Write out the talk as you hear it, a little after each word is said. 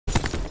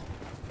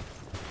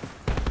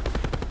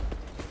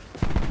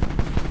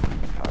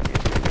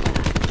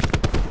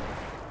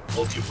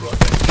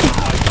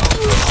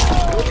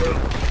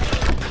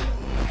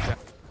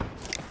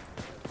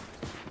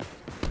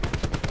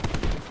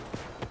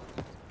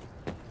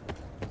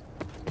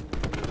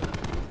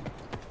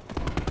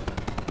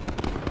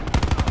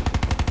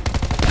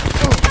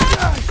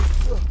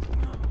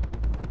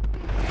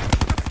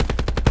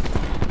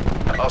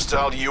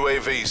Hostile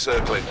UAV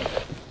circling.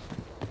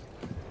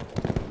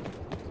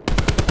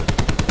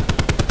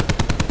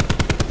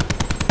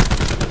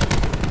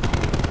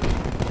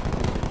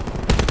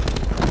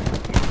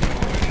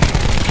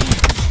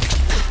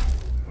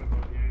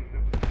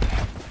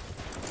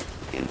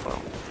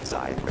 Info.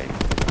 Side ready.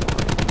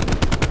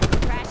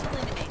 Crash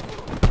eliminated.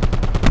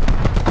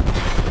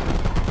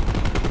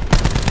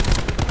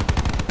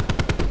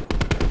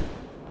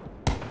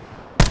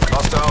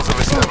 Hostiles have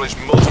established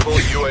multiple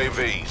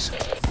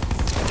UAVs.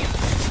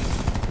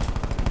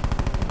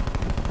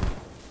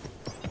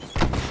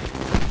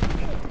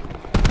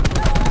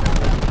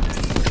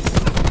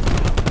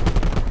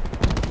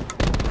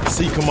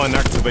 C command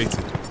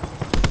activated.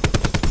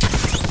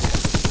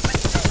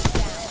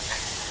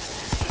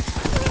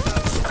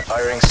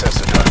 Firing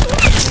sensor drone.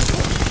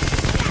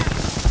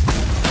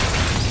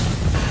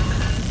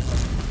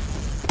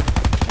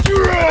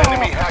 An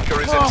enemy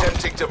hacker is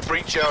attempting to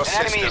breach our An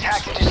enemy systems. has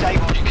hacked and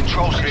disabled your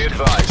control Be system.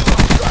 advised.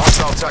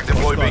 Hostile TAC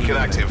deploy beacon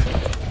active.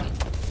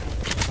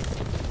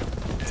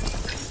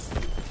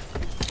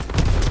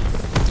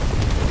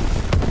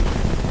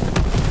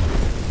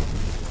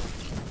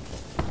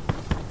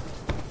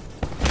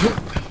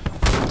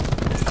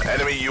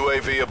 Enemy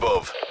UAV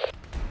above.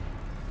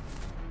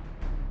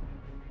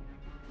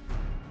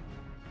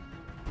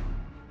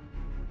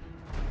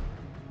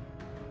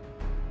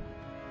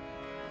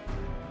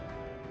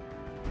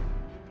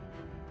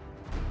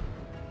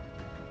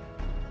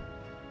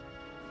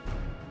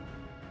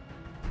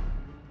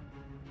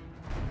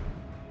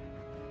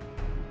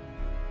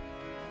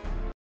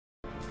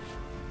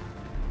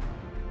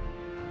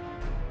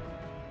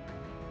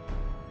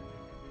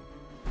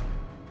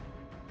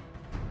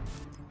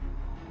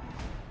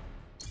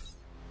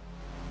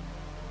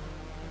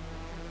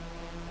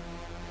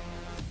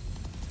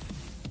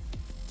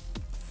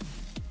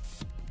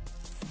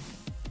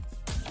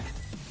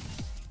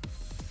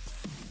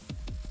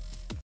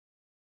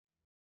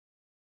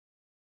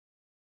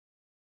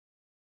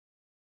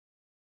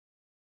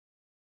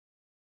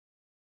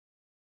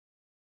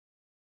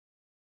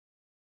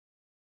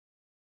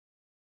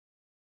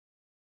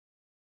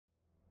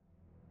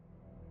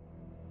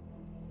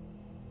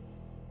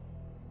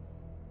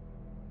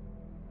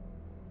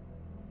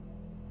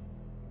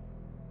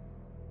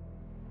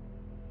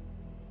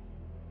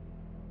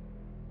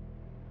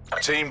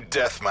 Team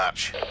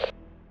deathmatch.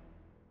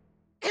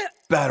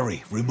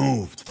 Battery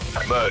removed.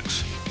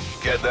 Mercs,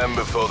 get them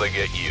before they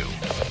get you.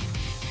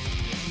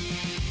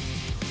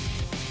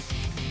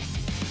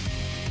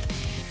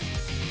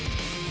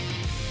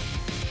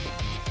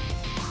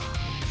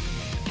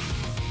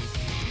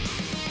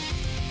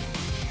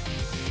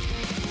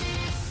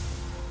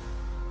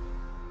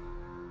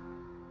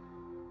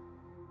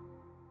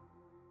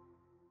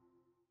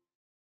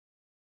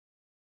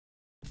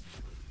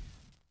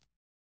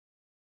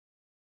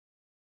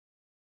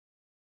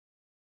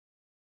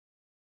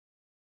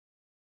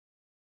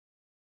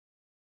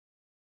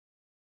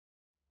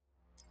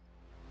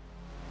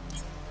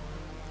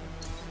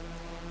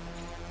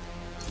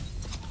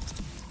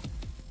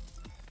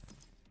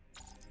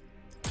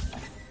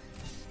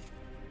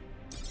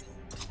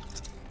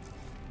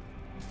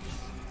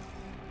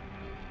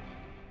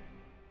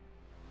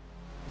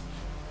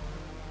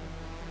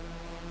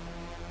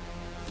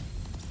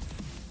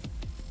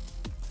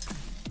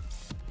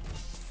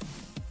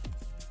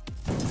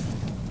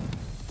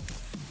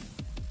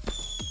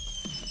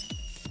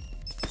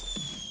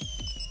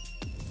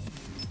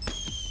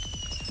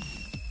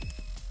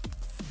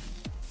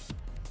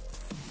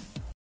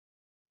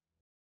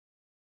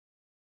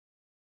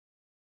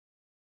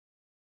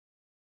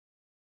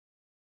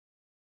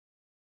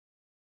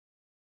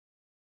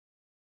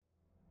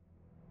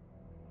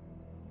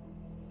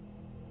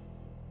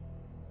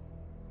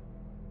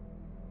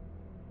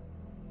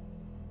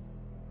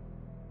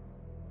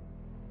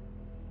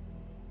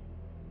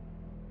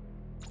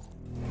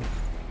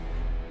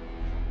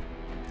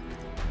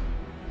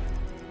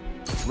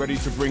 Ready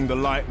to bring the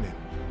lightning.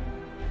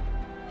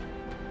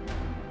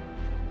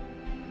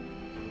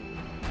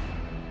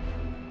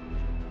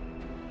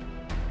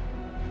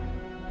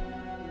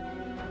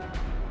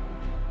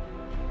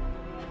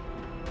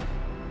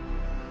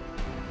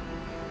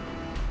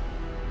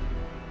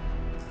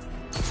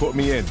 Put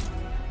me in.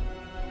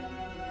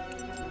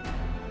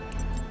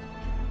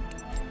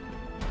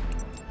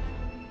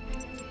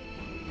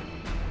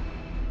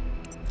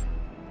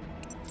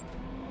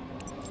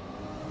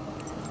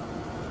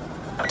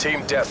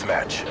 Team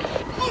deathmatch.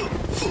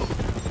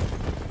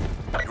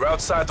 You're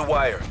outside the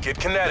wire. Get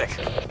kinetic.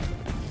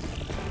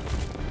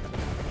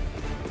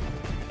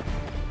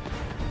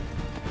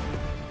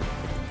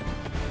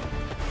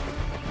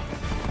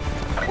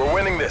 We're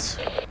winning this.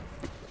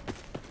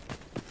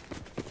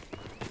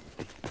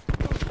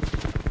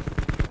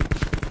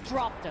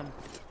 Dropped him.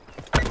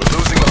 We're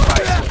losing the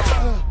fight.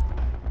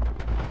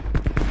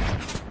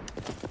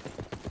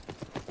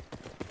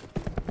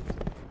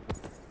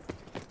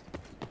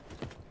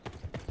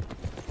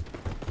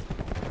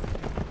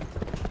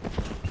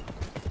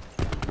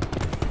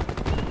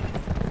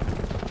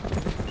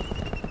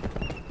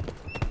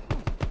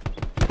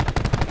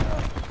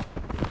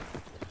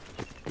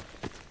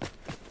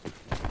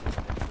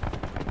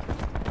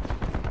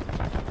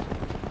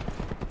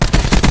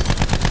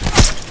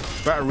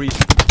 Battery.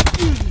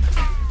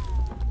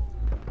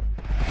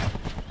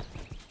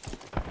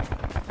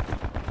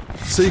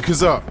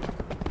 Seekers up.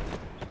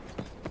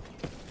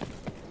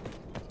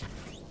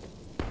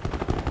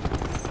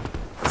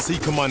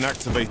 Seeker mine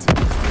activated.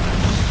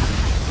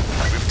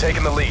 We've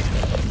taken the lead.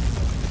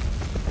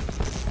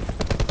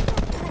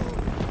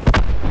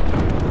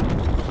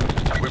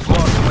 We've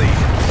lost the lead.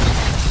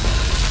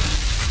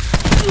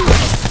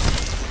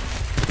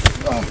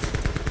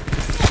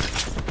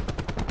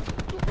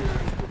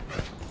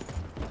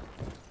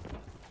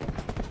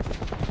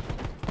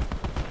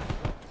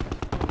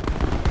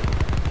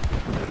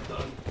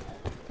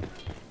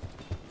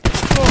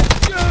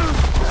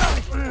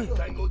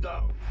 Tango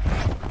down.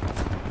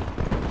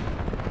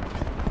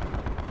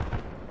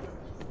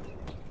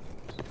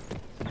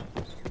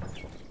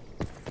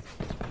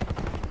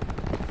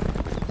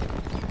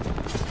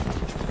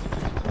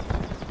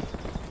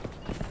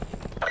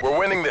 We're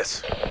winning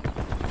this.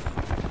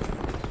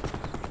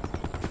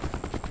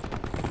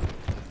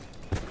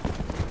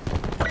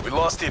 We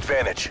lost the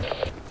advantage.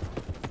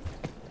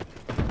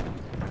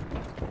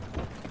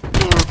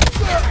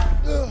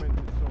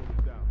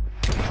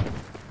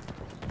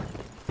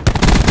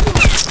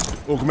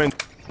 Augment.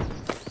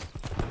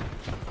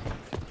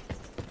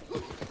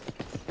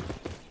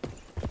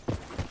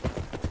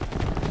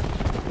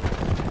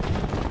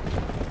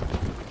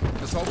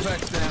 Assault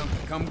pack's down.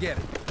 Come get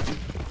it.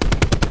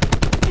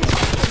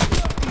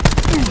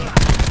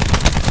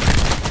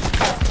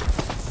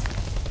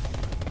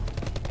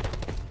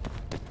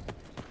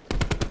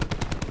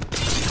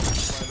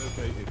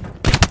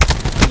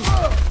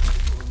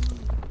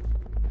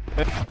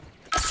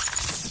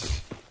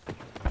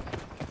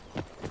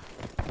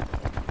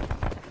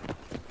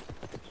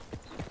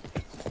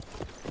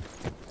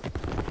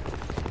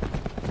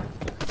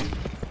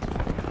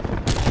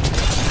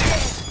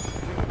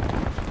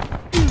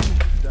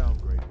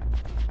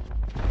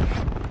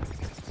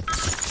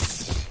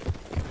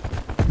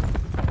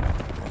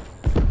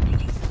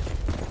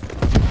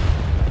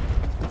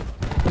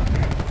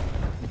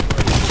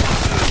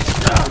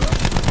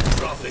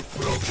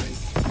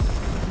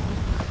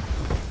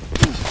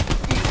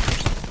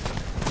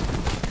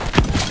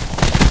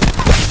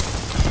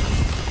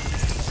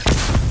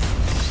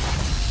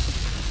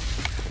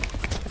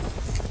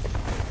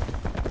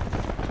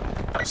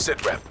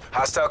 Sit rep.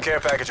 Hostile care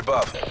package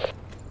above.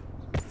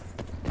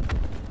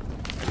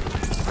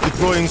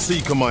 Deploying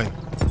Seeker mine.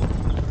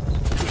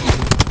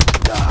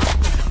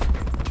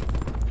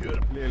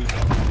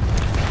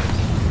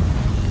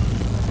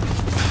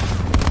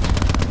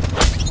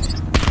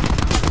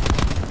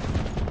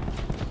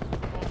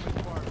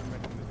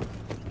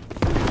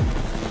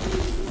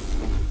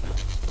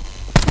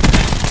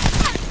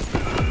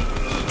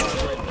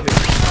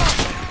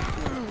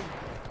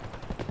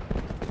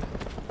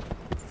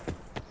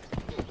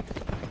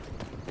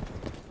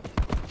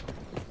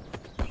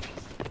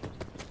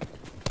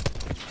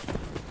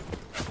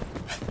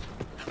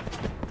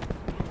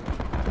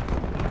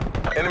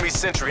 Enemy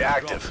sentry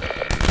active.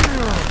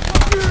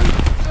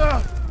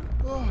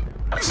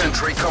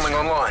 Sentry coming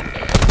online.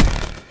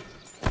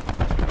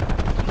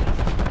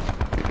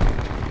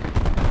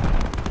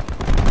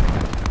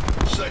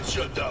 Site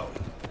shut down.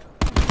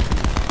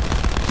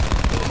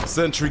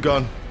 Sentry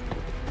gun.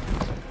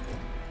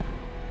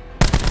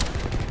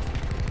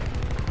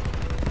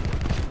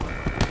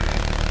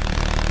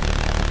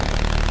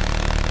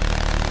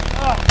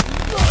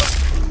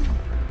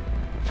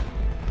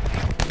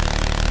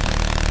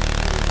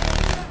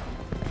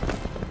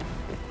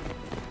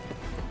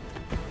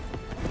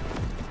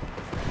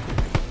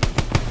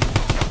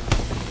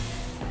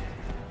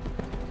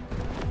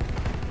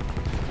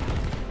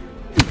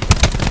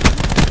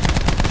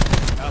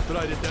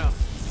 Write it down.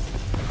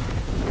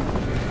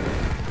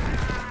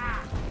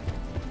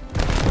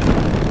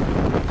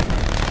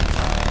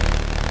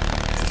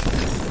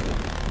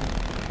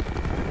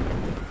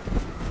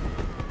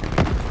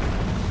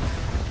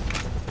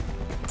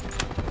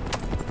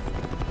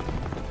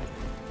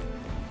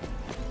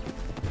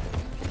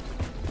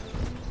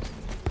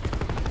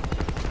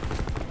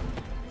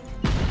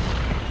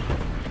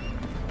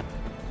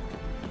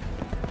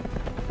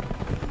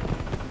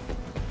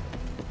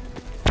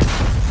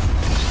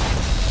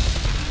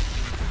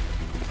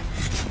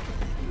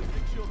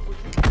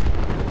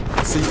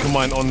 Seeker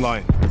mine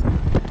online.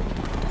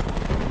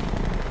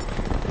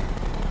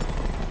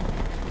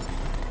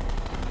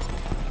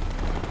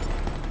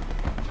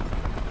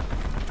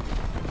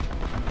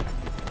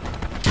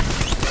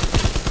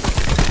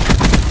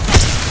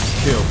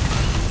 Kill.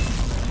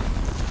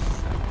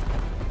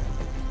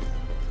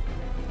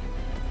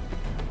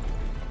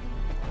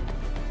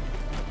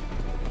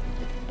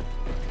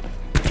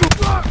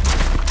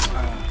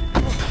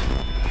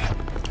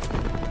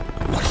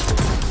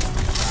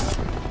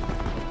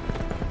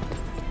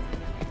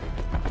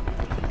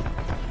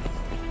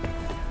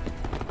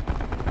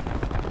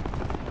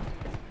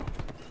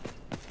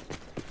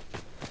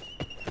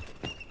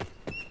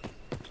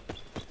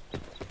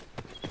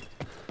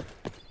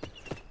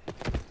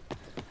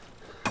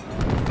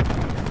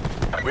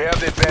 We have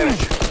the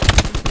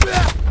advantage.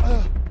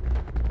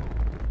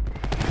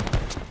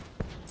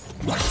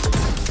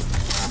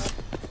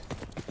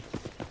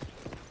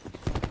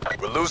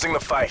 losing the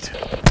fight.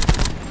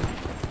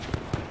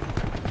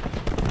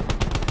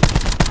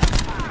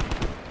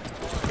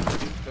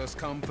 First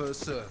come,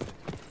 first served.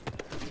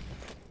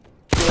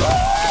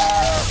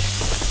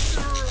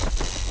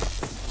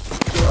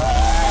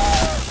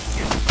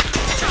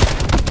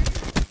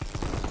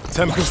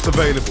 Tempest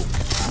available.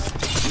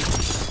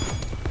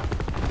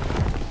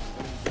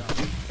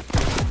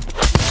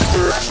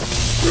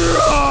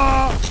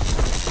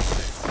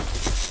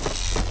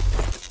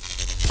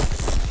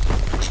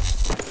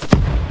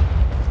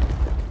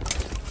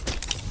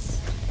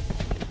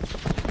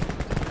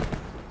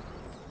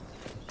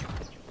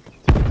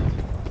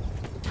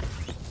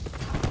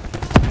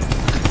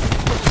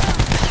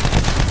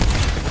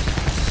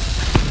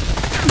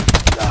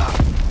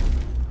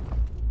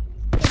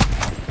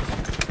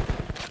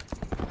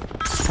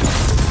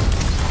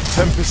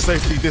 Tempest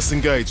safely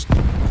disengaged.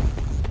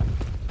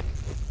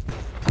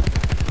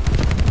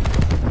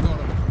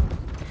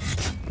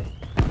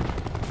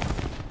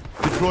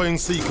 Deploying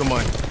Seeker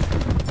mine.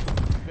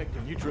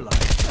 Vector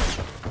neutralized.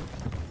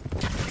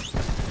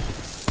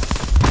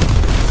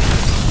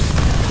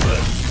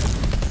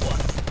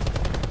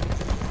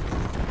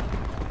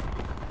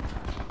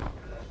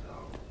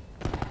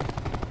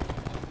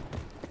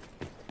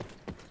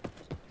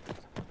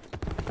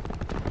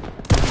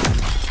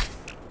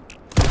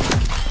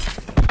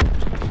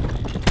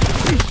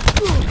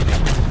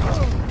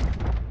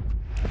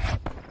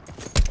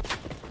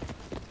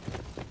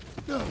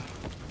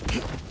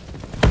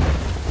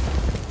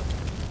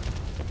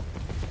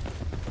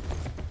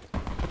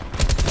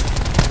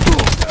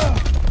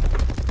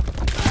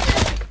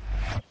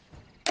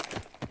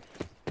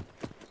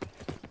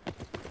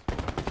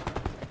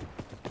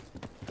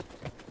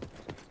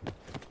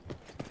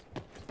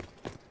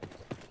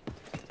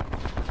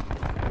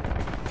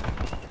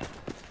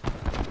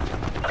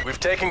 We've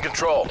taken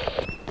control.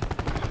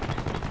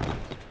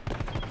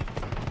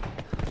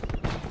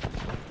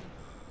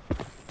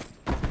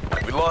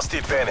 We lost the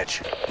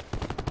advantage.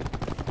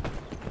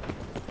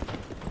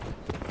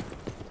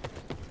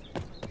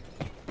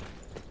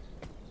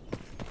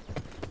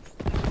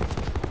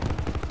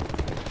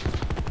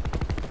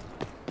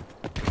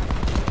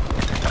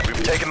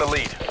 We've taken the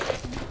lead.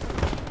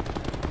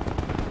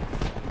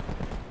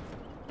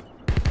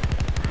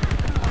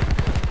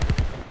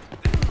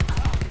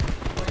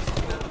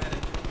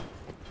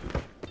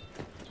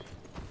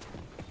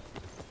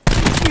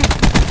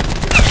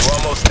 We're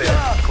almost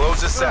there.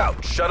 Close this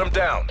out. Shut them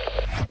down.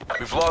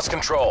 We've lost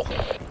control.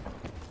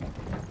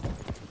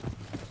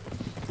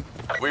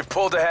 We've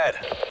pulled ahead.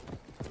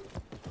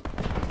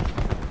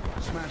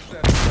 Smash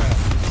that trap.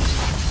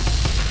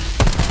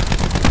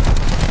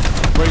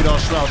 Radar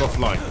shroud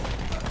offline.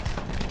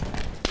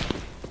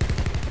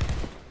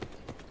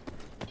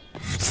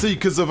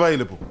 Seekers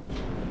available.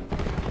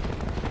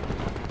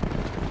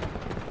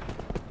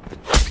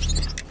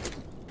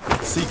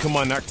 Seeker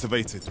mine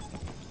activated.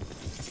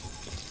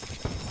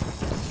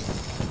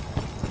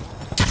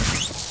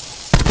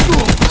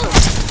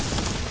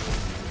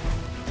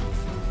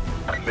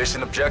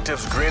 Mission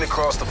objectives green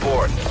across the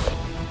board.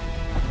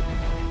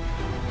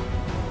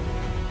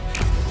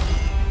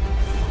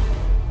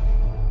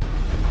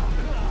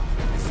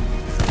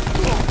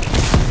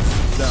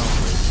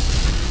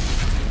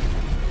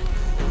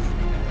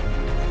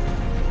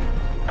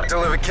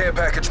 Deliver care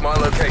package my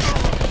location.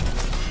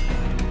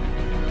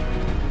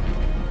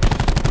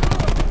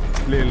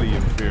 Clearly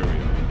inferior.